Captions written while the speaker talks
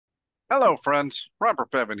Hello, friends.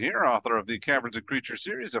 Robert Bevan here, author of the Caverns and Creatures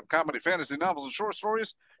series of comedy, fantasy novels, and short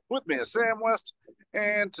stories. With me is Sam West,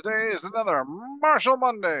 and today is another Martial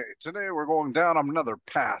Monday. Today we're going down another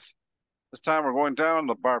path. This time we're going down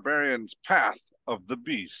the Barbarian's path of the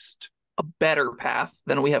beast. A better path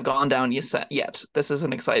than we have gone down yet. This is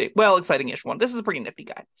an exciting-ish one. This is a pretty nifty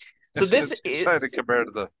guy. So this It's exciting is, compared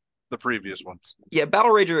to the previous ones. yeah,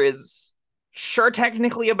 Battlerager is sure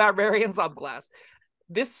technically a Barbarian subclass.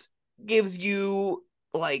 This gives you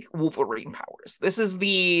like Wolverine powers. This is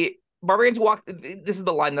the barbarians who walk. This is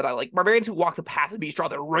the line that I like. Barbarians who walk the path of the beast draw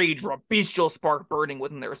their rage from a bestial spark burning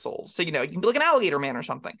within their souls. So you can be like an alligator man or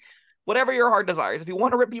something. Whatever your heart desires. If you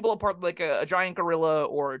want to rip people apart like a giant gorilla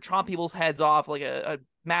or chomp people's heads off like a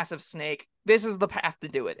massive snake, this is the path to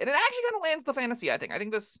do it. And it actually kind of lands the fantasy, I think. I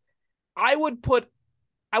think this, I would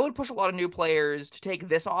push a lot of new players to take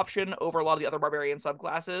this option over a lot of the other barbarian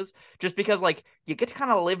subclasses, just because like you get to kind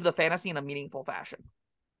of live the fantasy in a meaningful fashion.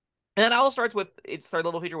 And then all starts with its third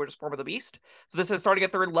level feature, which is Form of the Beast. So this is starting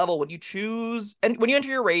at third level. When you choose, and when you enter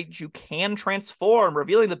your rage, you can transform,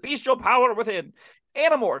 revealing the bestial power within. It's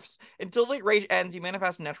Animorphs. Until the rage ends, you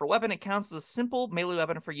manifest a natural weapon. It counts as a simple melee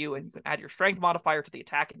weapon for you, and you can add your strength modifier to the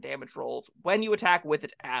attack and damage rolls when you attack with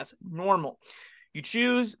it as normal. You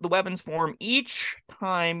choose the weapon's form each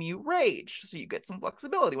time you rage, so you get some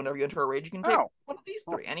flexibility. Whenever you enter a rage, you can take one of these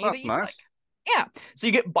three, any that you like. Yeah, so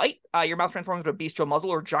you get Bite. Your mouth transforms into a bestial muzzle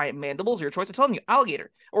or giant mandibles. Your choice of telling you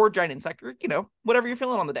alligator or giant insect or, whatever you're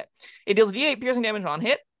feeling on the day. It deals D8 piercing damage on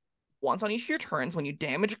hit. Once on each of your turns, when you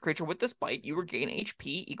damage a creature with this bite, you regain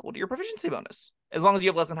HP equal to your proficiency bonus, as long as you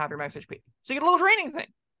have less than half your max HP. So you get a little draining thing.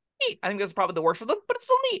 Neat. I think this is probably the worst of them, but it's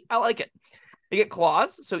still neat. I like it. You get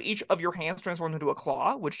claws, so each of your hands transforms into a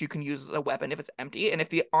claw, which you can use as a weapon if it's empty. And if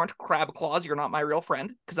they aren't crab claws, you're not my real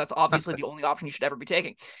friend, because that's obviously the only option you should ever be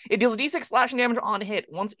taking. It deals D6 slashing damage on hit.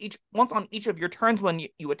 Once on each of your turns, when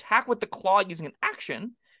you attack with the claw using an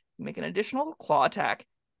action, you make an additional claw attack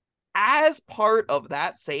as part of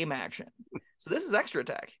that same action. So this is extra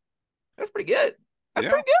attack. That's pretty good. That's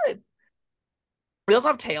pretty good. We also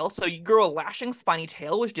have tail, so you grow a lashing spiny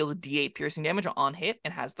tail, which deals a D8 piercing damage on hit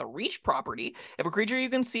and has the reach property. If a creature you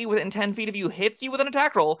can see within 10 feet of you hits you with an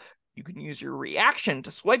attack roll, you can use your reaction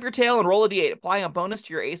to swipe your tail and roll a D8, applying a bonus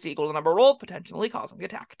to your AC equal to the number rolled, potentially causing the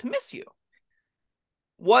attack to miss you.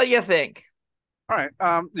 What do you think? All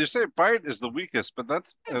right. You say Bite is the weakest, but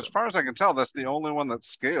that's, as far as I can tell, that's the only one that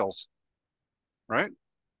scales, right?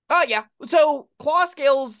 Yeah. So claw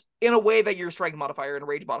scales in a way that your strength modifier and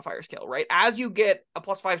rage modifier scale, right? As you get a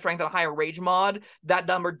 +5 strength and a higher rage mod, that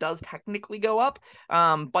number does technically go up.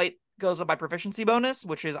 Bite goes up by proficiency bonus,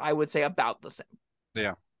 which is, I would say, about the same.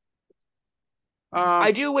 Yeah.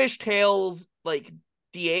 I do wish Tails like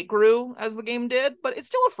D8 grew as the game did, but it's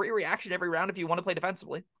still a free reaction every round if you want to play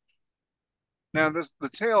defensively. Now the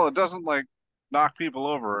tail, it doesn't like knock people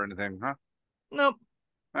over or anything, huh? Nope.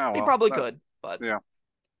 Oh, They probably could, but yeah.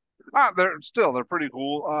 They're pretty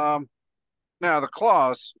cool. Now the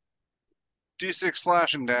claws, D6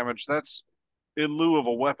 slashing damage, that's in lieu of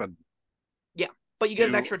a weapon. Yeah, but you get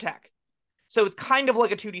an extra attack. So it's kind of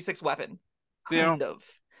like a 2d6 weapon. Kind of.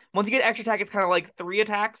 Once you get extra attack, it's kind of like 3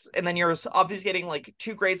 attacks, and then you're obviously getting like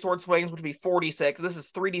 2 great sword swings, which would be 4d6. This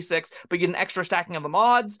is 3d6, but you get an extra stacking of the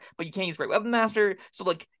mods, but you can't use Great Weapon Master. So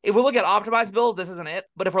like, if we look at optimized builds, this isn't it.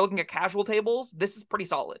 But if we're looking at casual tables, this is pretty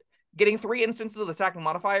solid. Getting 3 instances of the stacking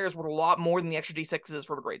modifier is worth a lot more than the extra d6s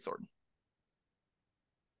for the greatsword.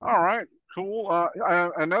 All right, cool.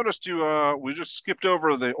 I noticed we just skipped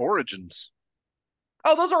over the origins.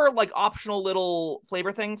 Oh, those are like optional little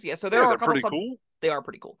flavor things. Yeah, so there are a couple pretty cool. They are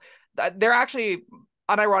pretty cool. They're actually,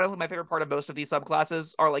 unironically, my favorite part of most of these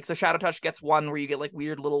subclasses are like, so Shadow Touch gets one where you get like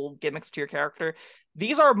weird little gimmicks to your character.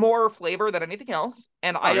 These are more flavor than anything else,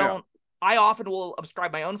 and I often will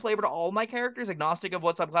ascribe my own flavor to all my characters, agnostic of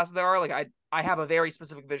what subclasses there are. Like I have a very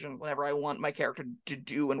specific vision whenever I want my character to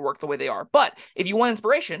do and work the way they are. But if you want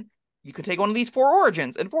inspiration, you could take one of these 4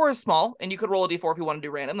 origins, and 4 is small, and you could roll a d4 if you want to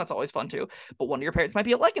do random. That's always fun too. But one of your parents might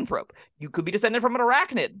be a lycanthrope. You could be descended from an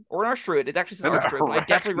arachnid or an archdruid. It actually says archdruid, but I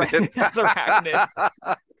definitely recognize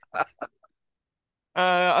arachnid.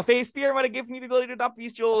 A phase spear might have given you the ability to adopt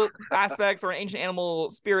bestial aspects, or an ancient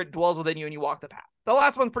animal spirit dwells within you and you walk the path. The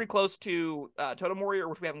last one's pretty close to Totem Warrior,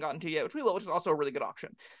 which we haven't gotten to yet, which we will, which is also a really good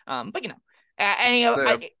option. But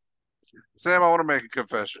Sam, I want to make a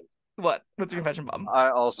confession. What? What's your confession, Bob? I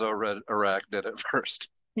also read Arachnid at first.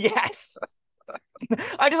 Yes.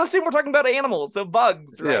 I just assume we're talking about animals, so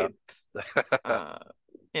bugs, right?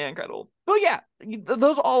 Yeah, incredible. But yeah,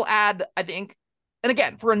 those all add, I think, and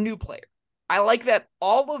again, for a new player, I like that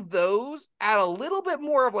all of those add a little bit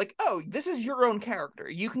more of like, oh, this is your own character.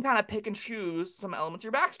 You can kind of pick and choose some elements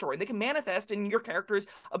of your backstory. They can manifest in your character's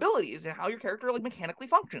abilities and how your character like mechanically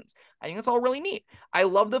functions. I think that's all really neat. I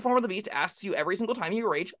love the Form of the Beast asks you every single time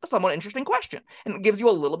you rage a somewhat interesting question, and it gives you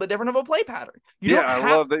a little bit different of a play pattern. I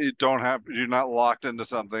love that you're not locked into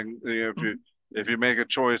something. If you make a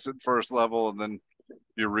choice at first level and then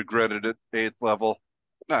you regret it at 8th level,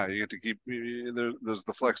 no, you get to keep. There's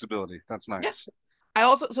the flexibility. That's nice.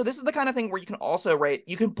 Yeah. So this is the kind of thing where you can also, right,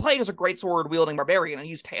 you can play as a great sword wielding barbarian and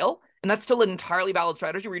use tail, and that's still an entirely valid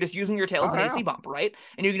strategy where you're just using your tail as an AC bump, right?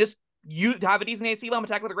 And you can just have a decent AC bump,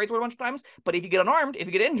 attack with a great sword a bunch of times, but if you get unarmed, if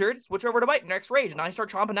you get injured, switch over to bite next rage, and now you start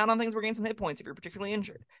chomping down on things where you gain some hit points if you're particularly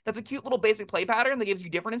injured. That's a cute little basic play pattern that gives you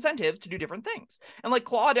different incentives to do different things. And like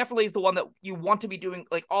Claw definitely is the one that you want to be doing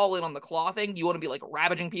like all in on the Claw thing. You want to be like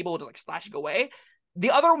ravaging people, just like slashing away. The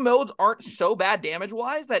other modes aren't so bad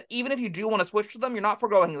damage-wise that even if you do want to switch to them, you're not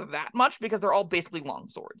foregoing that much because they're all basically long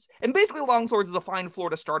swords. And basically long swords is a fine floor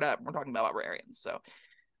to start at when we're talking about barbarians. So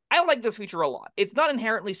I like this feature a lot. It's not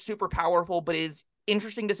inherently super powerful, but it is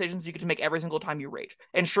interesting decisions you get to make every single time you rage.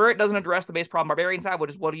 And sure, it doesn't address the base problem barbarians have,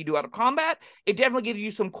 which is what do you do out of combat. It definitely gives you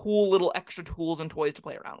some cool little extra tools and toys to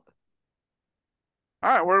play around with. All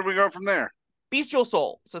right, where do we go from there? Bestial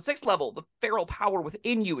Soul. So 6th level, the feral power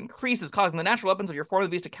within you increases, causing the natural weapons of your Form of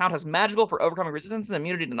the Beast to count as magical for overcoming resistance and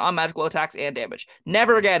immunity to non-magical attacks and damage.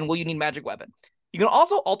 Never again will you need magic weapon. You can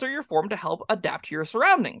also alter your form to help adapt to your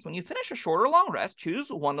surroundings. When you finish a short or long rest, choose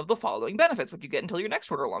one of the following benefits, which you get until your next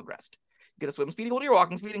short or long rest. You get a swim speed equal to your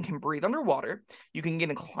walking speed and can breathe underwater. You can get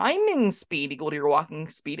a climbing speed equal to your walking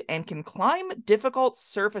speed and can climb difficult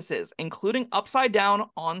surfaces, including upside down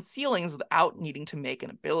on ceilings without needing to make an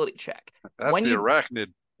ability check. That's the arachnid.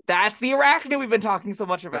 That's the arachnid we've been talking so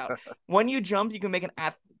much about. When you jump, you can make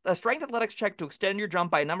a strength athletics check to extend your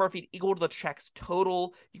jump by a number of feet equal to the check's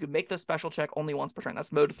total. You can make this special check only once per turn.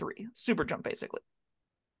 That's mode 3. Super jump, basically.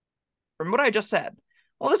 From what I just said,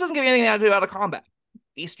 well, this doesn't give you anything to do out of combat.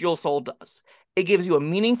 Bestial Soul does. It gives you a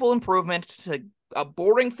meaningful improvement to a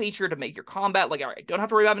boring feature to make your combat like, all right, don't have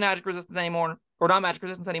to worry about magic resistance anymore, or not magic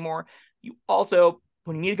resistance anymore. You also,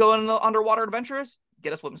 when you need to go on the underwater adventures,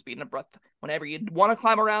 get a swim speed and a breath. Whenever you want to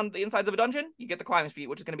climb around the insides of a dungeon, you get the climbing speed,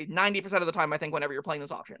 which is going to be 90% of the time, I think, whenever you're playing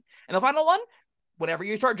this option. And the final one, whenever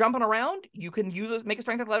you start jumping around, you can make a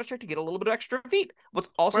strength athletics check to get a little bit of extra feet. What's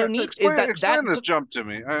also neat is that explain this jump to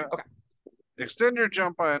me. Okay. Extend your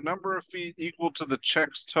jump by a number of feet equal to the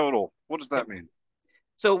check's total. What does that mean?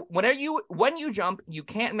 So when you jump, you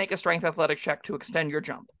can't make a strength athletics check to extend your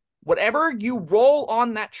jump. Whatever you roll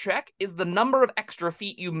on that check is the number of extra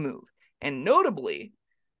feet you move. And notably,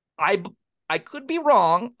 I could be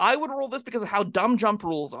wrong. I would roll this because of how dumb jump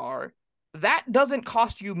rules are. That doesn't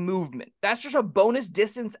cost you movement. That's just a bonus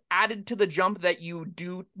distance added to the jump that you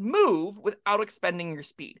do move without expending your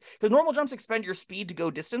speed. Because normal jumps expend your speed to go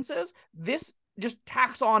distances. This just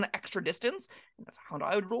tacks on extra distance. And that's how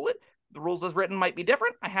I would rule it. The rules as written might be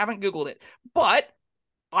different. I haven't Googled it. But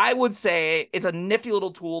I would say it's a nifty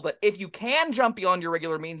little tool that if you can jump beyond your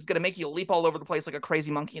regular means, it's going to make you leap all over the place like a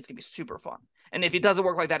crazy monkey. It's going to be super fun. And if it doesn't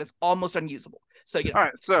work like that, it's almost unusable. So, you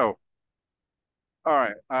know. All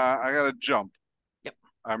right, I got to jump. Yep.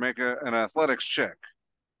 I make an athletics check.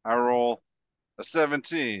 I roll a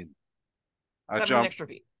 17. I 7 jump. Extra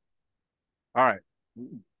feet. All right.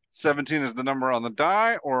 17 is the number on the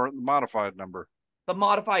die or the modified number? The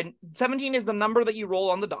modified 17 is the number that you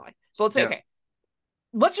roll on the die. So let's say, okay,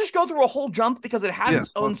 let's just go through a whole jump because it has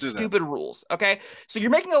its own stupid rules. Okay. So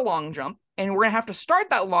you're making a long jump, and we're going to have to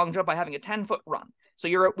start that long jump by having a 10-foot run. So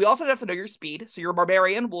we also have to know your speed. So you're a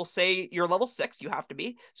barbarian. We'll say you're level 6. You have to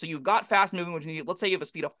be. So you've got fast moving, which let's say you have a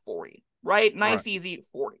speed of 40, right? Nice, easy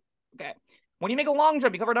 40. Okay. When you make a long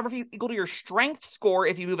jump, you cover a number of feet equal to your strength score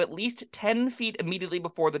if you move at least 10 feet immediately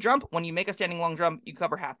before the jump. When you make a standing long jump, you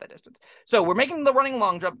cover half that distance. So we're making the running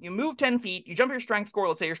long jump. You move 10 feet. You jump your strength score.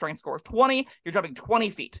 Let's say your strength score is 20. You're jumping 20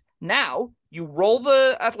 feet. Now you roll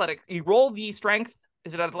the You roll the strength.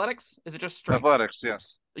 Is it athletics? Is it just strength? Athletics,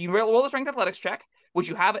 yes. You roll the strength athletics check, which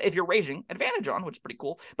you have, if you're raging, advantage on, which is pretty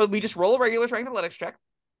cool. But we just roll a regular strength athletics check.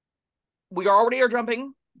 We already are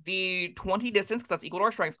jumping the 20 distance because that's equal to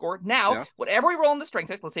our strength score. Now, whatever we roll in the strength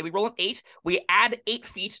test, let's say we roll an 8, we add 8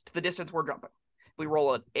 feet to the distance we're jumping. We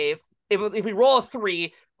roll if we roll a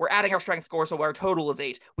 3, we're adding our strength score, so our total is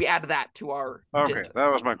 8. We add that to our distance. Okay,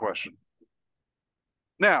 that was my question.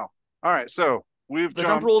 Now, all right, so the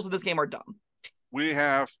jump rules of this game are dumb. We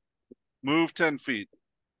have moved 10 feet,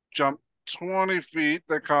 jump 20 feet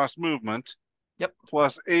that cost movement. Yep.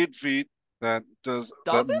 Plus 8 feet that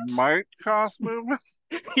might cost movement.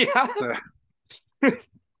 Yeah.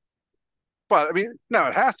 But I mean, no,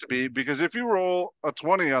 it has to be because if you roll a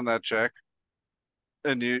 20 on that check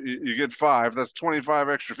and you get 5, that's 25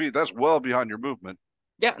 extra feet. That's well beyond your movement.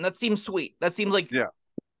 Yeah, and that seems sweet. That seems like Yeah,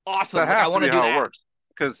 awesome. that Like I has to want be to do how it that. works.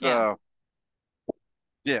 Because Yeah.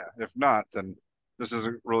 yeah, if not, then this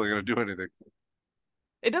isn't really going to do anything.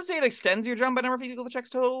 It does say it extends your jump by number of feet equal to the check's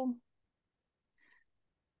total.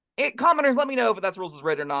 Commenters, let me know if that's rules is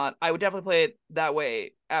right or not. I would definitely play it that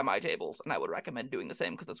way at my tables, and I would recommend doing the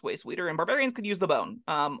same because it's way sweeter. And barbarians could use the bone.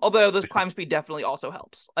 Although this climb speed definitely also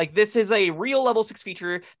helps. Like this is a real level 6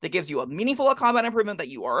 feature that gives you a meaningful combat improvement that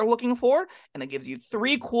you are looking for, and it gives you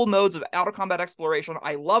 3 cool modes of out of combat exploration.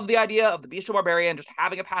 I love the idea of the bestial barbarian just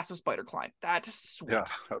having a passive spider climb. That's sweet.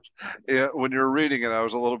 Yeah, yeah. When you're reading it, I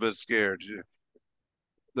was a little bit scared.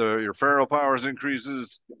 Your feral powers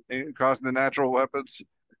increases, causing the natural weapons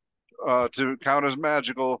to count as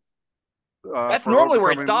magical That's for normally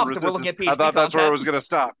where it overcoming stops if we're looking resistance. at I PHP thought that's where it content. was going to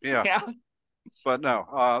stop. Yeah. Yeah. But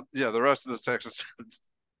no. Yeah, the rest of this text is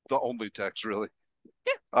the only text, really.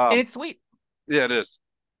 Yeah. Um, And it's sweet. yeah, it is.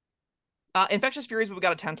 Infectious Furies, we've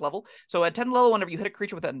got a 10th level. So at 10th level, whenever you hit a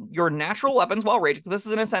creature with your natural weapons while raging, so this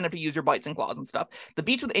is an incentive to use your bites and claws and stuff, the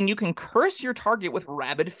beast within you can curse your target with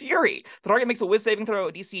Rabid Fury. The target makes a whiz saving throw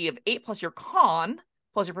at DC of 8 plus your con,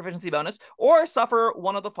 plus your proficiency bonus, or suffer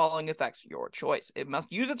one of the following effects, your choice. It must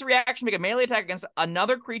use its reaction to make a melee attack against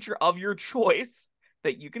another creature of your choice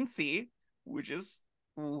that you can see, which is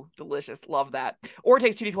ooh, delicious. Love that. Or it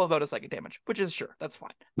takes 2d12 bonus psychic damage, which is sure. That's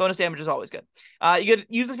fine. Bonus damage is always good. You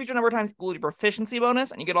get use this feature a number of times equal to your proficiency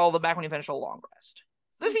bonus, and you get all of them back when you finish a long rest.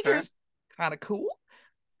 So this feature is kind of cool.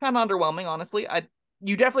 Kind of underwhelming, honestly.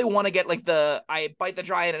 You definitely want to get like I bite the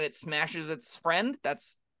giant and it smashes its friend.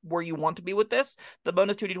 That's where you want to be with this. The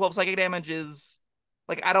bonus 2d12 psychic damage is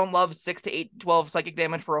like I don't love 6 to 8, 12 psychic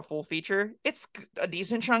damage for a full feature. It's a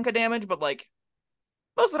decent chunk of damage, but like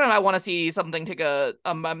most of the time I want to see something take a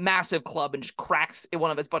massive club and just cracks one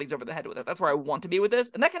of its buddies over the head with it. That's where I want to be with this,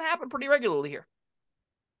 and that can happen pretty regularly here.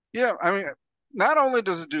 Yeah, I mean, not only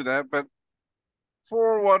does it do that, but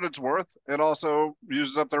for what it's worth, it also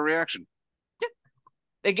uses up the reaction. Yeah.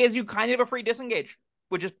 It gives you kind of a free disengage,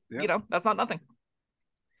 which is, that's not nothing.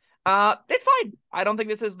 It's fine. I don't think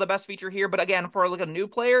this is the best feature here, but again, for like a new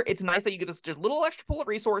player, it's nice that you get this just little extra pool of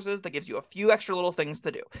resources that gives you a few extra little things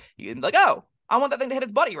to do. You can be like, oh, I want that thing to hit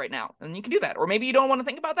its buddy right now, and you can do that. Or maybe you don't want to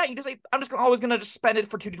think about that. You just say, I'm just always going to just spend it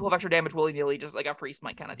for 2 to 12 extra damage willy-nilly, just like a free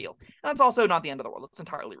smite kind of deal. And that's also not the end of the world. It's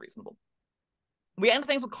entirely reasonable. We end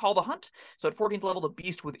things with Call the Hunt. So at 14th level, the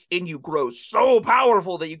beast within you grows so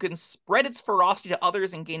powerful that you can spread its ferocity to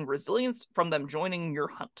others and gain resilience from them joining your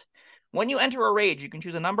hunt. When you enter a rage, you can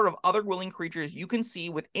choose a number of other willing creatures you can see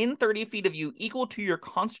within 30 feet of you equal to your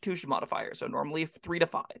constitution modifier, so normally 3 to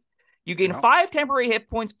 5. You gain 5 temporary hit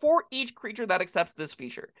points for each creature that accepts this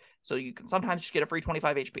feature, so you can sometimes just get a free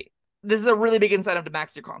 25 HP. This is a really big incentive to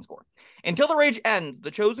max your con score. Until the rage ends,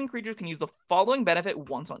 the chosen creatures can use the following benefit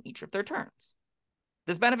once on each of their turns.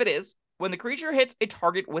 This benefit is, when the creature hits a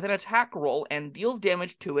target with an attack roll and deals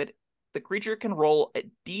damage to it, the creature can roll a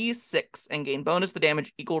d6 and gain bonus the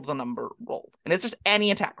damage equal to the number rolled. And it's just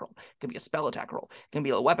any attack roll. It can be a spell attack roll. It can be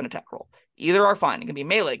a weapon attack roll. Either are fine. It can be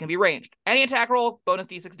melee. It can be ranged. Any attack roll, bonus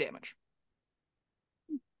d6 damage.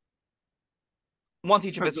 Once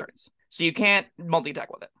each of its turns. So you can't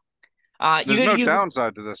multi-attack with it. There's no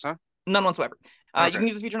downside to this, huh? None whatsoever. You can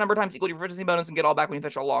use this feature a number of times equal to your proficiency bonus and get all back when you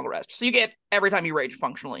finish a long rest. So you get every time you rage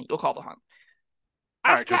functionally. You'll call the hunt.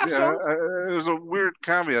 As Capstone, there's a weird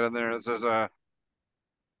caveat in there that says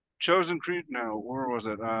chosen creature. No, where was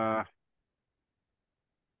it?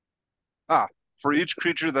 For each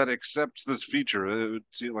creature that accepts this feature, it would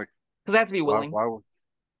seem like because they have to be willing.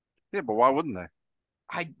 Yeah, but why wouldn't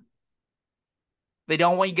they? They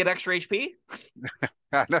don't want you to get extra HP.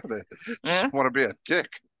 I know they just want to be a dick.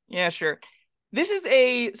 Yeah, sure.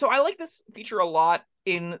 So I like this feature a lot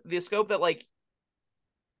in the scope that like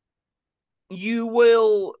you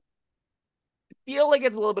will feel like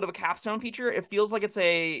it's a little bit of a capstone feature. It feels like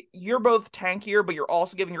you're both tankier, but you're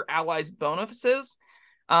also giving your allies bonuses.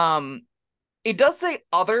 It does say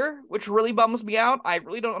other, which really bums me out. I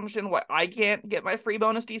really don't understand why I can't get my free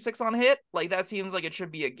bonus d6 on hit. Like that seems like it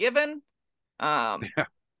should be a given. Yeah.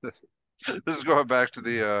 This is going back to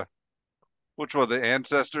the which one? The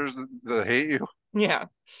ancestors that hate you. Yeah.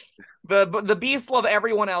 The beasts love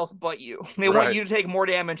everyone else but you. They want you to take more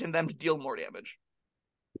damage and them to deal more damage.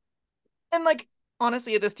 And like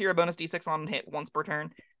honestly, at this tier, a bonus d6 on hit once per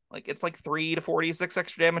turn. Like it's like 3 to 46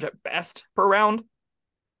 extra damage at best per round.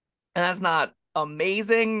 And that's not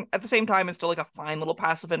amazing. At the same time, it's still like a fine little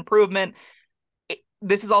passive improvement.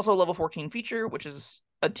 This is also a level 14 feature, which is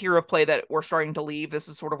a tier of play that we're starting to leave. This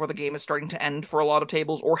is sort of where the game is starting to end for a lot of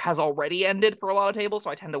tables, or has already ended for a lot of tables, so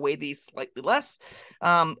I tend to weigh these slightly less.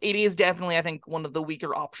 It is definitely, I think, one of the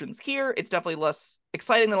weaker options here. It's definitely less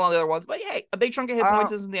exciting than a lot of the other ones, but hey, a big chunk of hit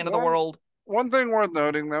points isn't the end of the world. One thing worth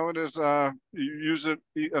noting, though, it is you use it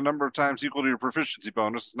a number of times equal to your proficiency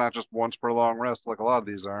bonus. It's not just once per long rest like a lot of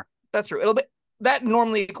these are. That's true. That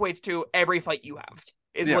normally equates to every fight you have,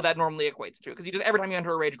 is what that normally equates to. Because you just, every time you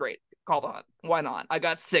enter a rage, great, call the hunt. Why not? I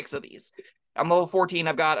got 6 of these. I'm level 14.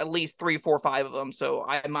 I've got at least 3, 4, 5 of them, so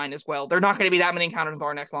I might as well. They're not going to be that many encounters with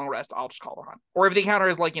our next long rest. I'll just call the hunt. Or if the encounter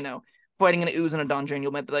is like, fighting an ooze in a dungeon,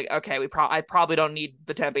 you'll be like, okay, I probably don't need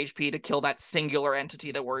the temp HP to kill that singular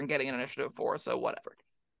entity that we're getting an initiative for, so whatever.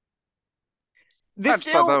 I just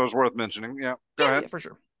thought that was worth mentioning. Yeah, go ahead. Yeah, for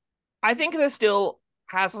sure. I think this still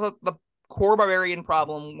has the core barbarian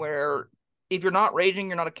problem where if you're not raging,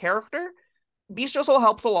 you're not a character. Bestial Soul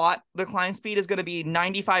helps a lot. The climb speed is going to be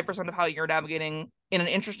 95% of how you're navigating in an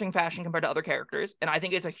interesting fashion compared to other characters, and I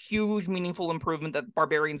think it's a huge, meaningful improvement that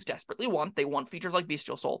barbarians desperately want. They want features like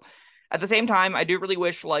Bestial Soul. At the same time, I do really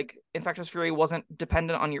wish, like, Infectious Fury wasn't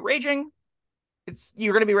dependent on your raging.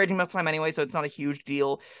 You're going to be raging most of the time anyway, so it's not a huge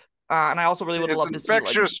deal. And I also really would have loved to see, like...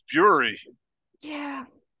 Infectious Fury. Yeah.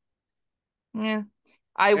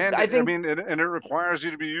 I think... and it requires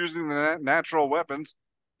you to be using the natural weapons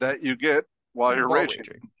that you get while you're raging.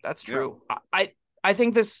 That's true. Yeah. I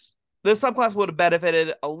think this subclass would have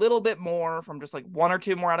benefited a little bit more from just, like, 1 or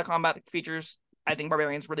 2 more out of combat features. I think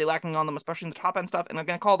Barbarian's really lacking on them, especially in the top end stuff, and I'm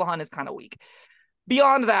going to call the hunt is kind of weak.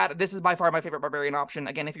 Beyond that, this is by far my favorite Barbarian option.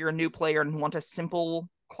 Again, if you're a new player and want a simple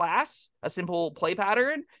class, a simple play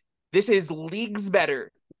pattern, this is leagues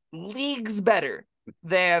better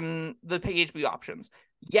than the PHP options.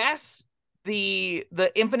 Yes, the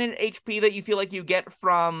infinite HP that you feel like you get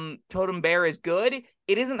from Totem Bear is good.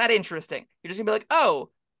 It isn't that interesting. You're just going to be like, oh,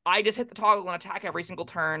 I just hit the toggle and attack every single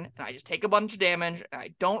turn, and I just take a bunch of damage, and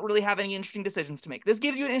I don't really have any interesting decisions to make. This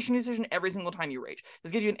gives you an interesting decision every single time you rage.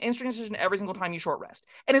 This gives you an interesting decision every single time you short rest.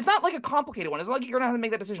 And it's not like a complicated one. It's not like you're going to have to make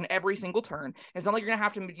that decision every single turn. It's not like you're going to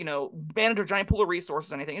have to, manage a giant pool of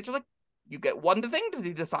resources or anything. It's just like, you get one thing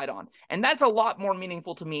to decide on. And that's a lot more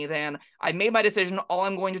meaningful to me than I made my decision. All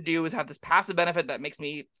I'm going to do is have this passive benefit that makes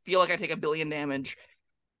me feel like I take 1 billion damage.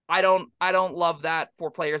 I don't love that for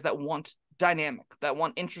players that want dynamic, that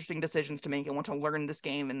want interesting decisions to make and want to learn this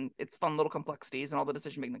game and its fun little complexities and all the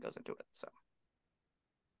decision making that goes into it. So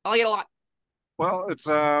I like it a lot. Well,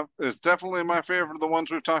 it's definitely my favorite of the ones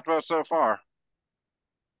we've talked about so far.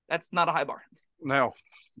 That's not a high bar. No.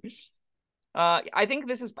 I think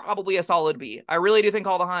this is probably a solid B. I really do think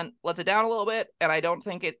Call the Hunt lets it down a little bit, and I don't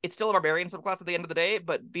think it's still a Barbarian subclass at the end of the day,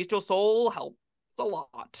 but Bestial Soul helps a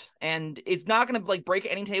lot, and it's not going to like break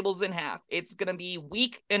any tables in half. It's going to be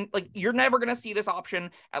weak, and like you're never going to see this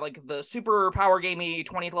option at like the super power gamey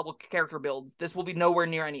 20th level character builds. This will be nowhere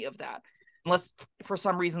near any of that, unless for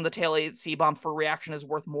some reason the tail 8 C bomb for reaction is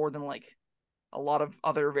worth more than like a lot of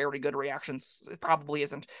other very good reactions. It probably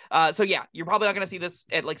isn't. So yeah, you're probably not going to see this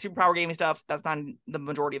at like super power gaming stuff. That's not the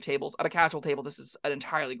majority of tables. At a casual table, this is an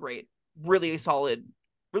entirely great, really solid,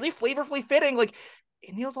 really flavorfully fitting. Like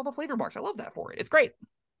it nails all the flavor marks. I love that for it. It's great.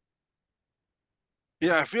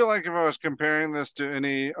 Yeah, I feel like if I was comparing this to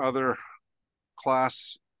any other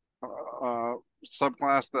class,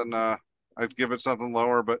 subclass, then I'd give it something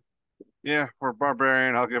lower. But yeah, for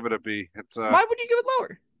Barbarian, I'll give it a B. Why would you give it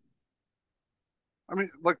lower? I mean,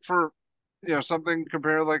 like for, something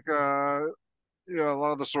compared like, a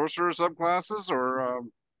lot of the sorcerer subclasses or,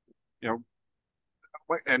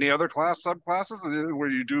 like any other class subclasses where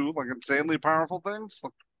you do like insanely powerful things.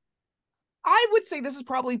 I would say this is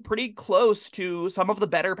probably pretty close to some of the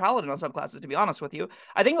better Paladin subclasses, to be honest with you.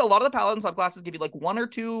 I think a lot of the Paladin subclasses give you like 1 or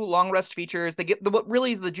 2 long rest features. They get what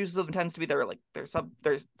really the juices of them tends to be their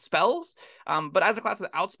spells. But as a class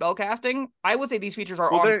without spell casting, I would say these features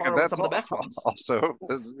are on par with some of the best ones. Also,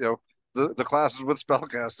 the classes with spell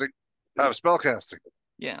casting have spell casting.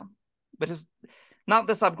 Yeah, but just not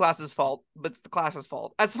the subclass's fault, but it's the class's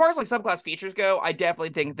fault. As far as like subclass features go, I definitely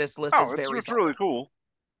think this list is very. It's really cool.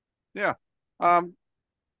 Yeah.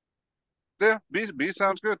 Yeah, B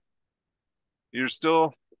sounds good. You're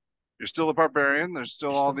still a barbarian. There's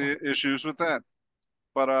still all the issues with that.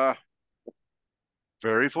 But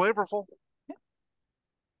very flavorful. Yeah.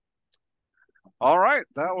 All right,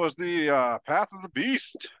 that was the Path of the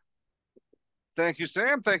Beast. Thank you,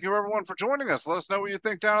 Sam. Thank you, everyone, for joining us. Let us know what you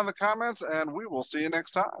think down in the comments, and we will see you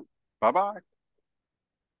next time. Bye-bye.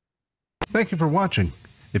 Thank you for watching.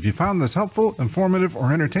 If you found this helpful, informative,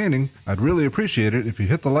 or entertaining, I'd really appreciate it if you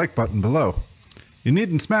hit the like button below. You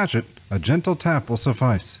needn't smash it, a gentle tap will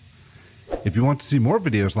suffice. If you want to see more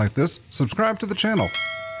videos like this, subscribe to the channel.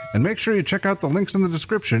 And make sure you check out the links in the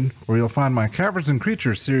description, where you'll find my Caverns and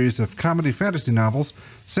Creatures series of comedy fantasy novels,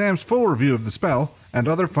 Sam's full review of the spell, and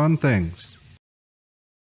other fun things.